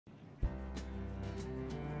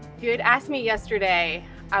If you had asked me yesterday,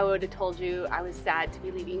 I would have told you I was sad to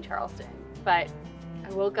be leaving Charleston, but I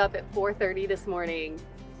woke up at 4:30 this morning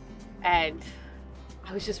and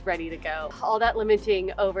I was just ready to go. All that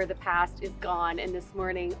lamenting over the past is gone, and this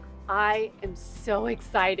morning I am so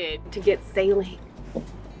excited to get sailing.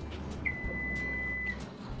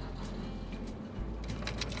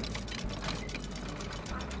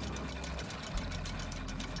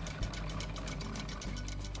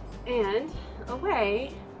 And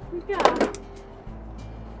away we go.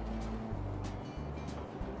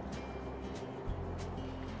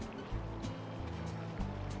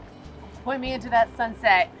 Point me into that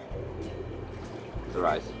sunset. The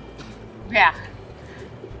rise. Yeah.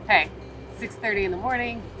 Hey, 6:30 in the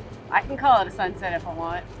morning. I can call it a sunset if I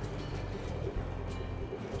want.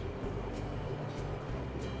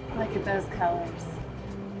 Look at those colors.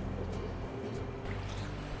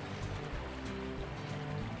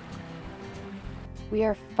 We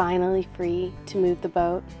are finally free to move the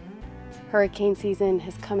boat. Hurricane season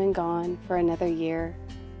has come and gone for another year.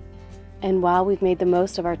 And while we've made the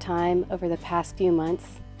most of our time over the past few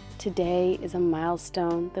months, today is a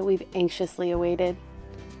milestone that we've anxiously awaited.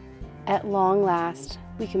 At long last,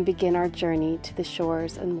 we can begin our journey to the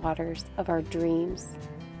shores and waters of our dreams.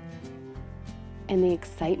 And the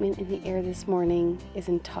excitement in the air this morning is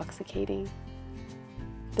intoxicating.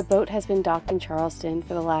 The boat has been docked in Charleston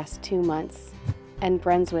for the last 2 months, and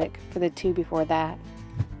Brunswick for the 2 before that,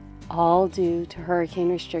 all due to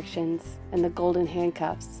hurricane restrictions and the golden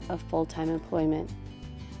handcuffs of full-time employment.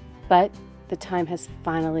 But the time has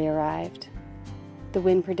finally arrived. The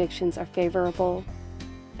wind predictions are favorable,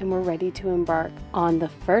 and we're ready to embark on the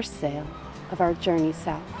first sail of our journey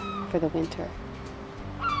south for the winter.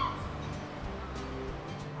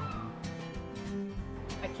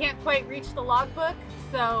 I can't quite reach the logbook,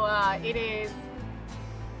 so it is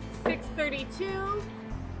 6:32.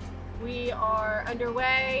 We are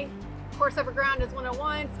underway. Course over ground is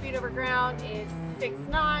 101, speed over ground is 6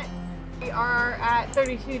 knots. We are at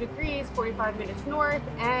 32 degrees, 45 minutes north,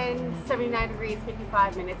 and 79 degrees,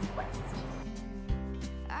 55 minutes west.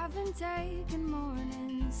 I've been taking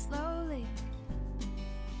mornings slowly,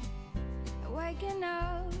 waking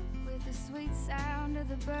up with the sweet sound of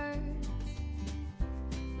the birds,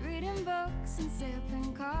 reading books and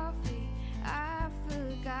sipping coffee. I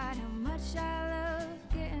forgot how much I love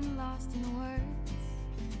getting lost in words.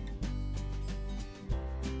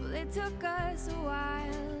 Well, it took us a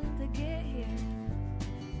while to get here.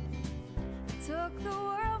 It took the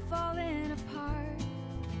world falling apart,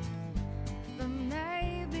 but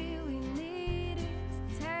maybe we needed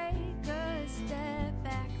to take a step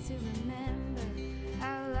back to remember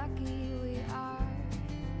how lucky we are.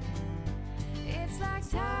 It's like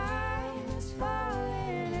time is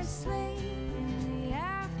falling asleep in the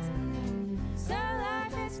afternoon,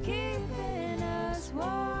 sunlight that's keeping us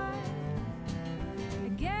warm.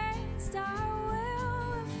 Against our will,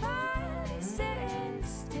 we're finally sitting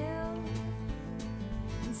still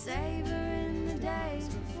and savoring the days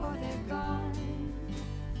before they're gone.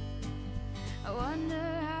 I wonder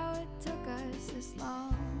how it took us this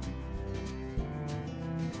long.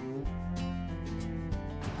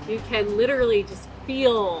 You can literally just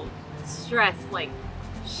feel stress like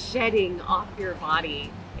shedding off your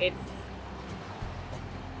body. It's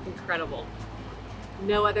incredible.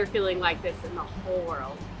 No other feeling like this in the whole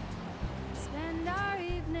world. Spend our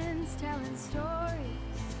evenings telling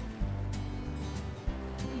stories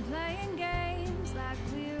and playing games like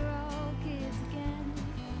we're all kids again.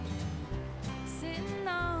 Sitting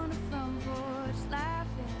on the front porch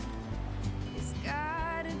laughing, it's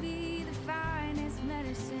gotta be the finest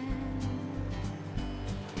medicine.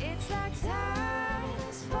 It's like time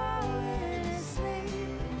is falling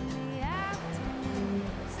asleep in the afternoon.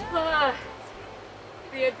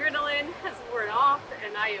 The adrenaline has worn off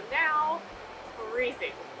and I am now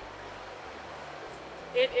freezing.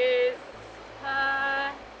 It is,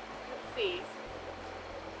 let's see,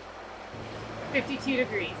 52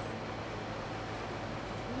 degrees.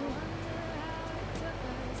 I wonder how it took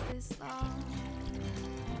us this long.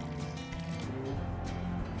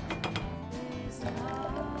 This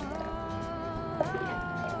long.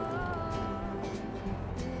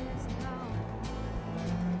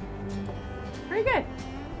 Pretty good.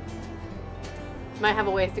 Might have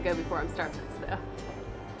a ways to go before I'm starving though.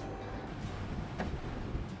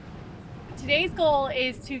 Today's goal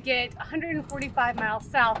is to get 145 miles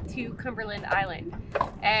south to Cumberland Island.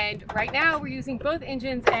 And right now we're using both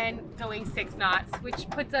engines and going 6 knots, which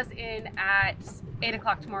puts us in at 8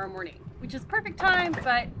 o'clock tomorrow morning, which is perfect time,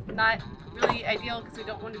 but not really ideal because we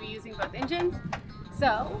don't want to be using both engines.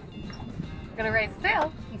 So we're gonna raise the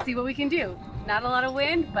sail and see what we can do. Not a lot of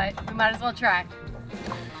wind, but we might as well try.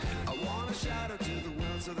 I wanna shout out to the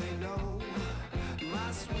world so they know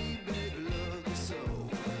my sweet baby loves me so.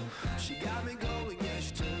 She got me going, yeah,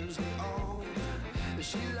 she turns me on.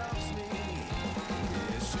 She loves me,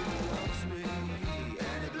 yeah, she loves me,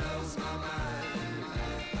 and it blows my mind.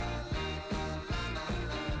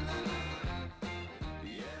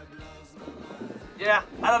 Yeah, it blows my mind. Yeah,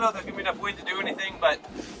 I don't know if there's gonna be enough wind to do anything, but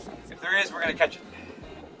if there is, we're gonna catch it.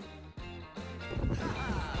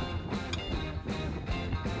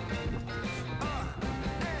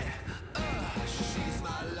 She's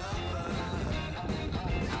my lover.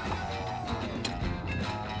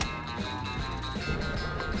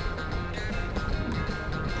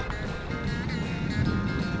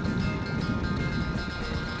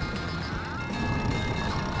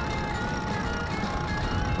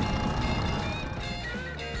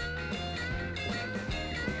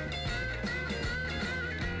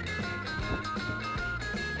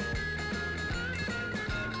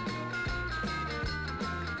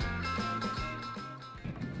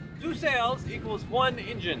 Two sails equals one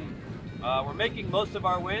engine. We're making most of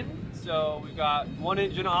our wind, so we've got one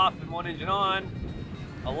engine off and one engine on,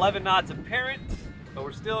 11 knots apparent, but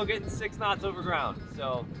we're still getting 6 knots over ground.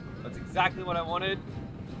 So that's exactly what I wanted.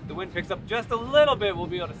 If the wind picks up just a little bit, we'll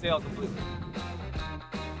be able to sail completely.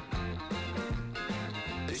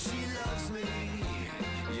 She loves me,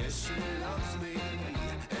 yes, she loves me,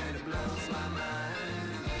 and it blows my mind.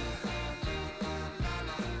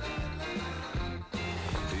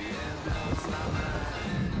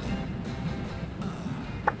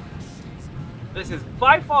 This is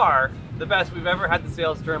by far the best we've ever had the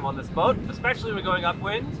sails trim on this boat, especially when going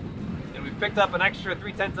upwind, and we've picked up an extra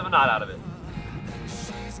 3/10 of a knot out of it.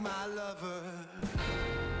 She's my lover.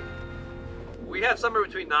 We have somewhere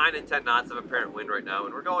between 9 and 10 knots of apparent wind right now,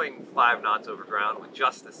 and we're going 5 knots over ground with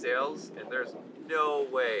just the sails, and there's no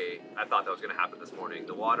way I thought that was going to happen this morning.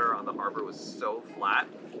 The water on the harbor was so flat,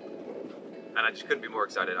 and I just couldn't be more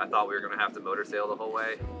excited. I thought we were going to have to motor sail the whole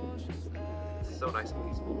way. It's so nice and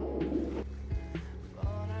peaceful.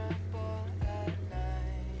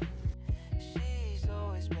 She's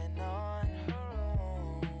always been on her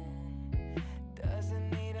own. Doesn't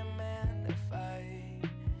need a man to fight.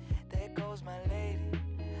 There goes my lady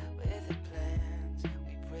with her plans.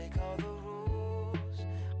 We break all the rules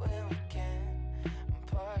when we can. I'm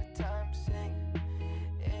part-time singer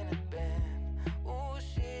in a band. Ooh,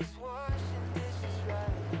 she's washing dishes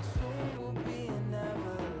right now. Soon we'll be in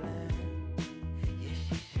Neverland. Yeah,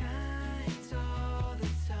 she shines all the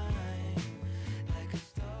time like a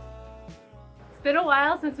star. It's been a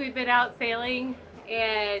while since we've been out sailing,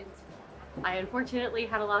 and I unfortunately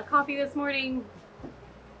had a lot of coffee this morning,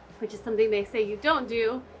 which is something they say you don't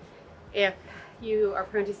do if you are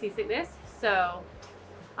prone to seasickness. So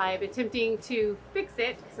I'm attempting to fix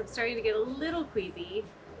it because I'm starting to get a little queasy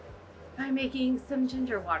by making some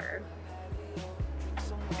ginger water.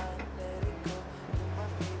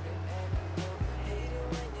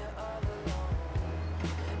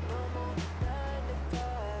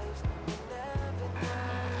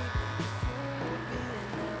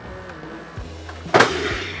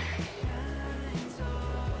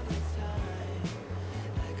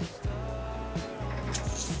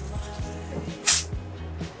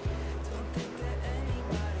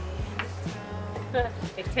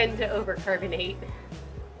 I tend to overcarbonate.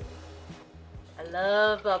 I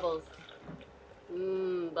love bubbles.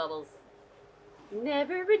 Bubbles.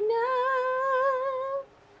 Never enough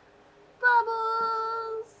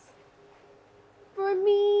bubbles for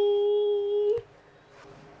me.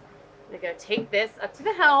 I'm gonna take this up to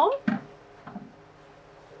the helm.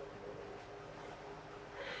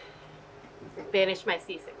 Banish my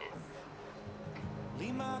seasickness.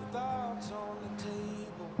 Leave my thoughts on the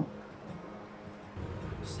table.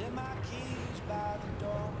 Set my keys by the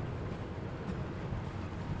door.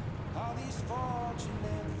 All these fortune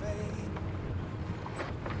and fame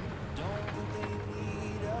don't think they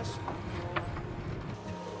need us no more.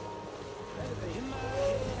 In my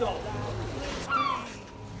head, like a blitzkrieg.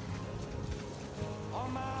 On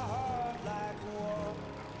my heart like a war.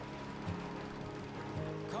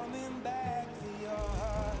 Coming back for your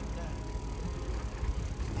heart now.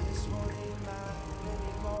 This one ain't mine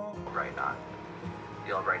anymore. Right knot.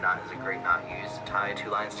 The old right knot is a great knot used to tie two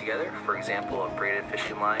lines together. For example, a braided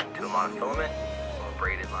fishing line to a monofilament, or a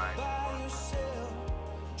braided line.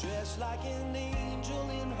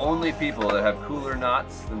 Only people that have cooler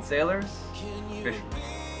knots than sailors, fishermen.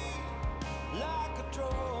 Like a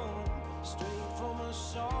drone, straight from a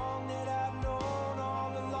song that I've known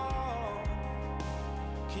all along.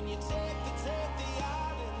 Can you take the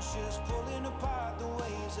islands, just pulling apart the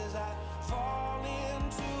waves as I fall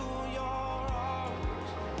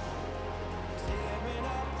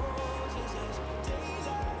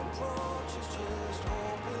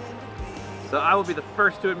So I will be the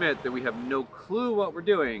first to admit that we have no clue what we're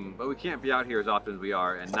doing, but we can't be out here as often as we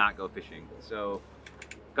are and not go fishing. So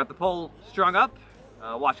got the pole strung up,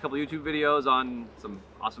 watched a couple YouTube videos on some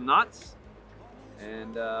awesome knots,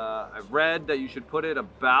 and I've read that you should put it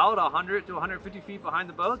about 100 to 150 feet behind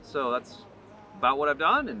the boat, so that's about what I've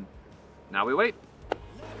done, and now we wait.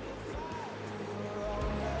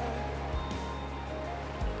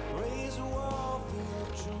 Raise a wall for your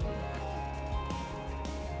truth.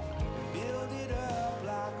 Build it up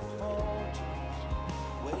like a fortress.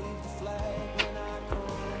 Wave the flag when I come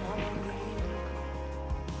home here.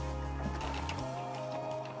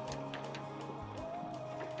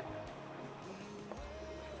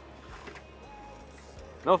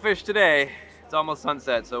 No fish today. It's almost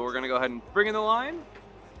sunset, so we're gonna go ahead and bring in the line.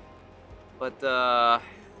 But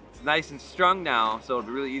it's nice and strung now, so it'll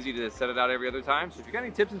be really easy to set it out every other time. So if you got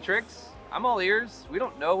any tips and tricks, I'm all ears. We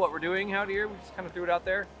don't know what we're doing out here. We just kind of threw it out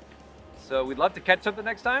there. So we'd love to catch something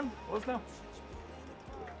next time. Let us know.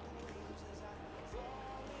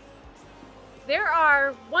 There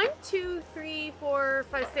are 1, 2, 3, 4,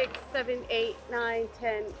 5, 6, 7, 8, 9,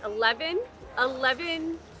 10, 11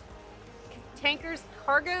 tankers,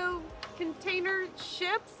 cargo container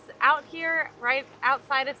ships out here right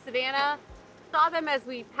outside of Savannah. Saw them as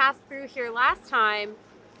we passed through here last time.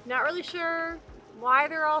 Not really sure why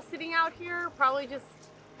they're all sitting out here. Probably just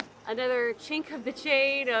another chink of the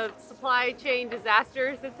chain of supply chain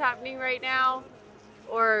disasters that's happening right now.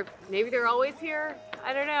 Or maybe they're always here.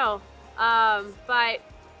 I don't know. But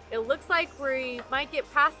it looks like we might get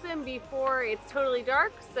past them before it's totally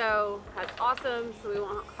dark, so that's awesome. So we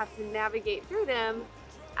won't have to navigate through them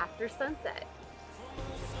after sunset.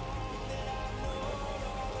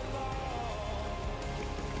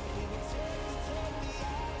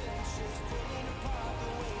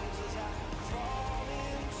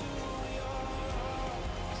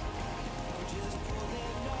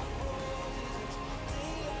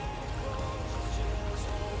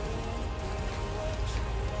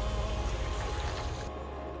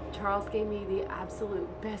 Charles gave me the absolute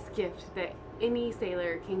best gift that any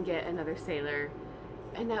sailor can get another sailor,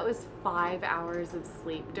 and that was 5 hours of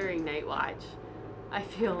sleep during night watch. I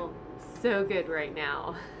feel so good right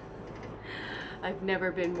now. I've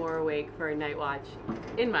never been more awake for a night watch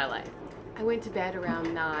in my life. I went to bed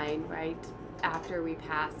around 9, right after we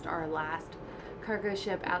passed our last cargo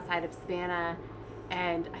ship outside of Savannah,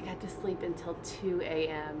 and I got to sleep until 2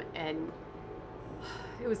 a.m. and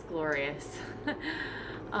it was glorious.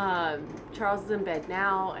 Charles is in bed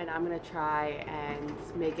now, and I'm gonna try and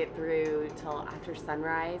make it through till after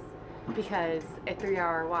sunrise, because a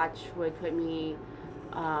 3-hour watch would put me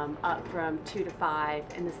up from 2 to 5,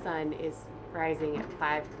 and the sun is rising at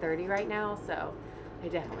 5:30 right now, so I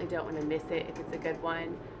definitely don't want to miss it if it's a good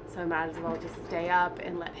one. So I might as well just stay up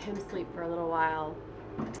and let him sleep for a little while.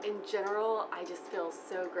 In general, I just feel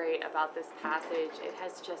so great about this passage. It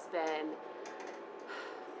has just been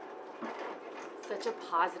such a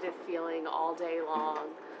positive feeling all day long.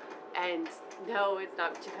 And no, it's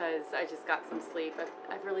not because I just got some sleep.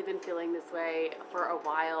 I've really been feeling this way for a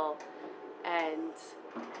while, and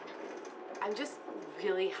I'm just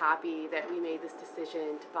really happy that we made this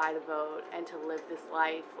decision to buy the boat and to live this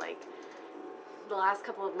life. Like, the last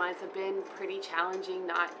couple of months have been pretty challenging,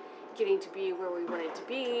 not getting to be where we wanted to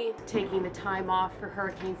be, taking the time off for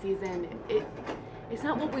hurricane season. It's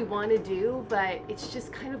not what we want to do, but it's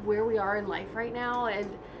just kind of where we are in life right now, and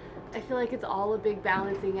I feel like it's all a big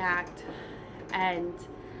balancing act. And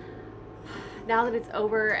now that it's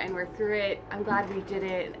over and we're through it, I'm glad we did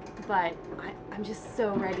it, but I'm just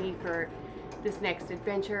so ready for this next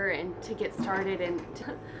adventure and to get started. And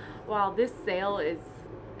while this sail is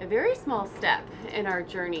a very small step in our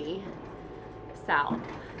journey south,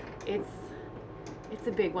 it's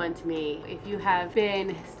a big one to me. If you have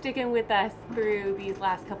been sticking with us through these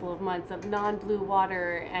last couple of months of non-blue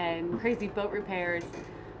water and crazy boat repairs,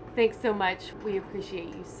 thanks so much. We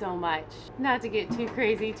appreciate you so much. Not to get too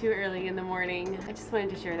crazy too early in the morning, I just wanted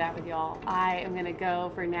to share that with y'all. I am gonna go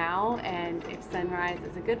for now, and if sunrise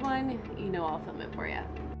is a good one, you know I'll film it for you.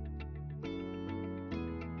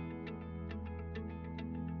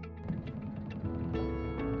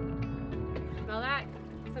 Smell that?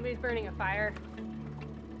 Somebody's burning a fire.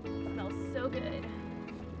 It smells so good.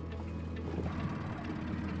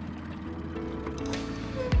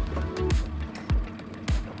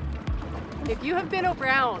 If you have been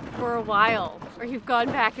around for a while, or you've gone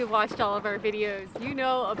back and watched all of our videos, you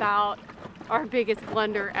know about our biggest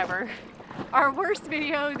blunder ever. Our worst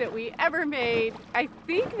video that we ever made. I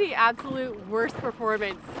think the absolute worst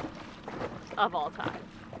performance of all time.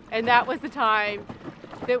 And that was the time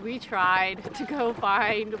that we tried to go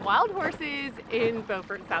find wild horses in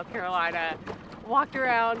Beaufort, South Carolina. Walked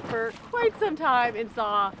around for quite some time and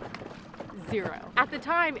saw zero. At the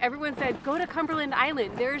time, everyone said, go to Cumberland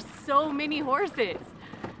Island. There's so many horses.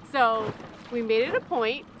 So we made it a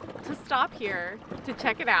point to stop here to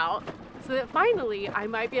check it out so that finally I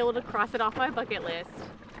might be able to cross it off my bucket list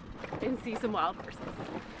and see some wild horses.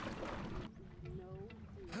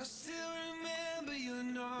 I still remember your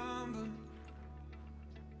number.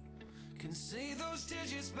 Can say those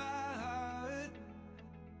digits by heart.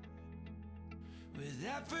 With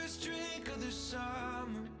that first drink of the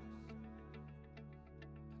summer,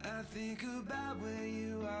 I think about where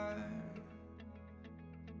you are.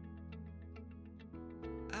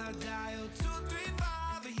 I dialed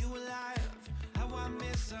 235, are you alive? How I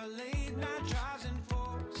miss our late night drives in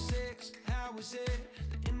 4-6. How is it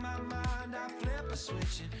that in my mind I flip a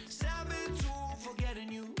switch and 7-2,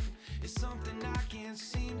 forgetting you is something I can't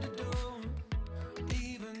seem to do.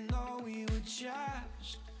 Even though we were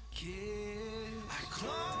just kids, I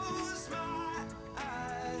close my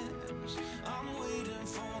eyes, I'm waiting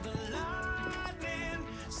for the lightning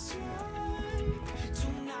strike to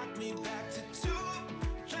knock me back to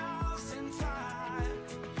 2005,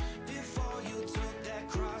 before you took that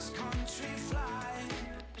cross-country flight,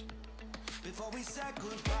 before we said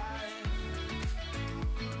goodbye.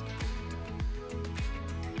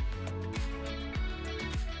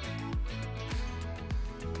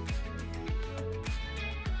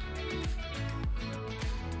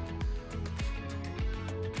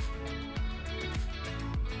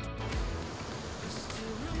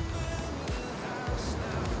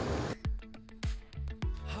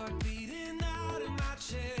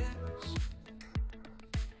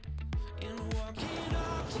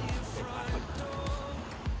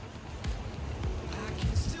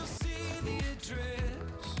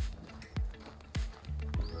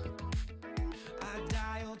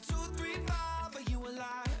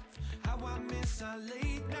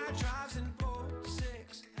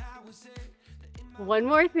 One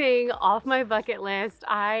more thing off my bucket list.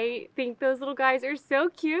 I think those little guys are so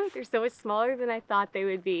cute. They're so much smaller than I thought they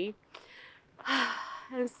would be.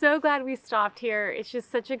 I'm so glad we stopped here. It's just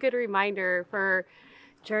such a good reminder for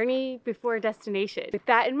journey before destination. With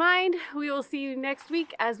that in mind, we will see you next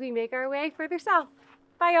week as we make our way further south.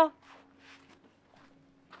 Bye, y'all.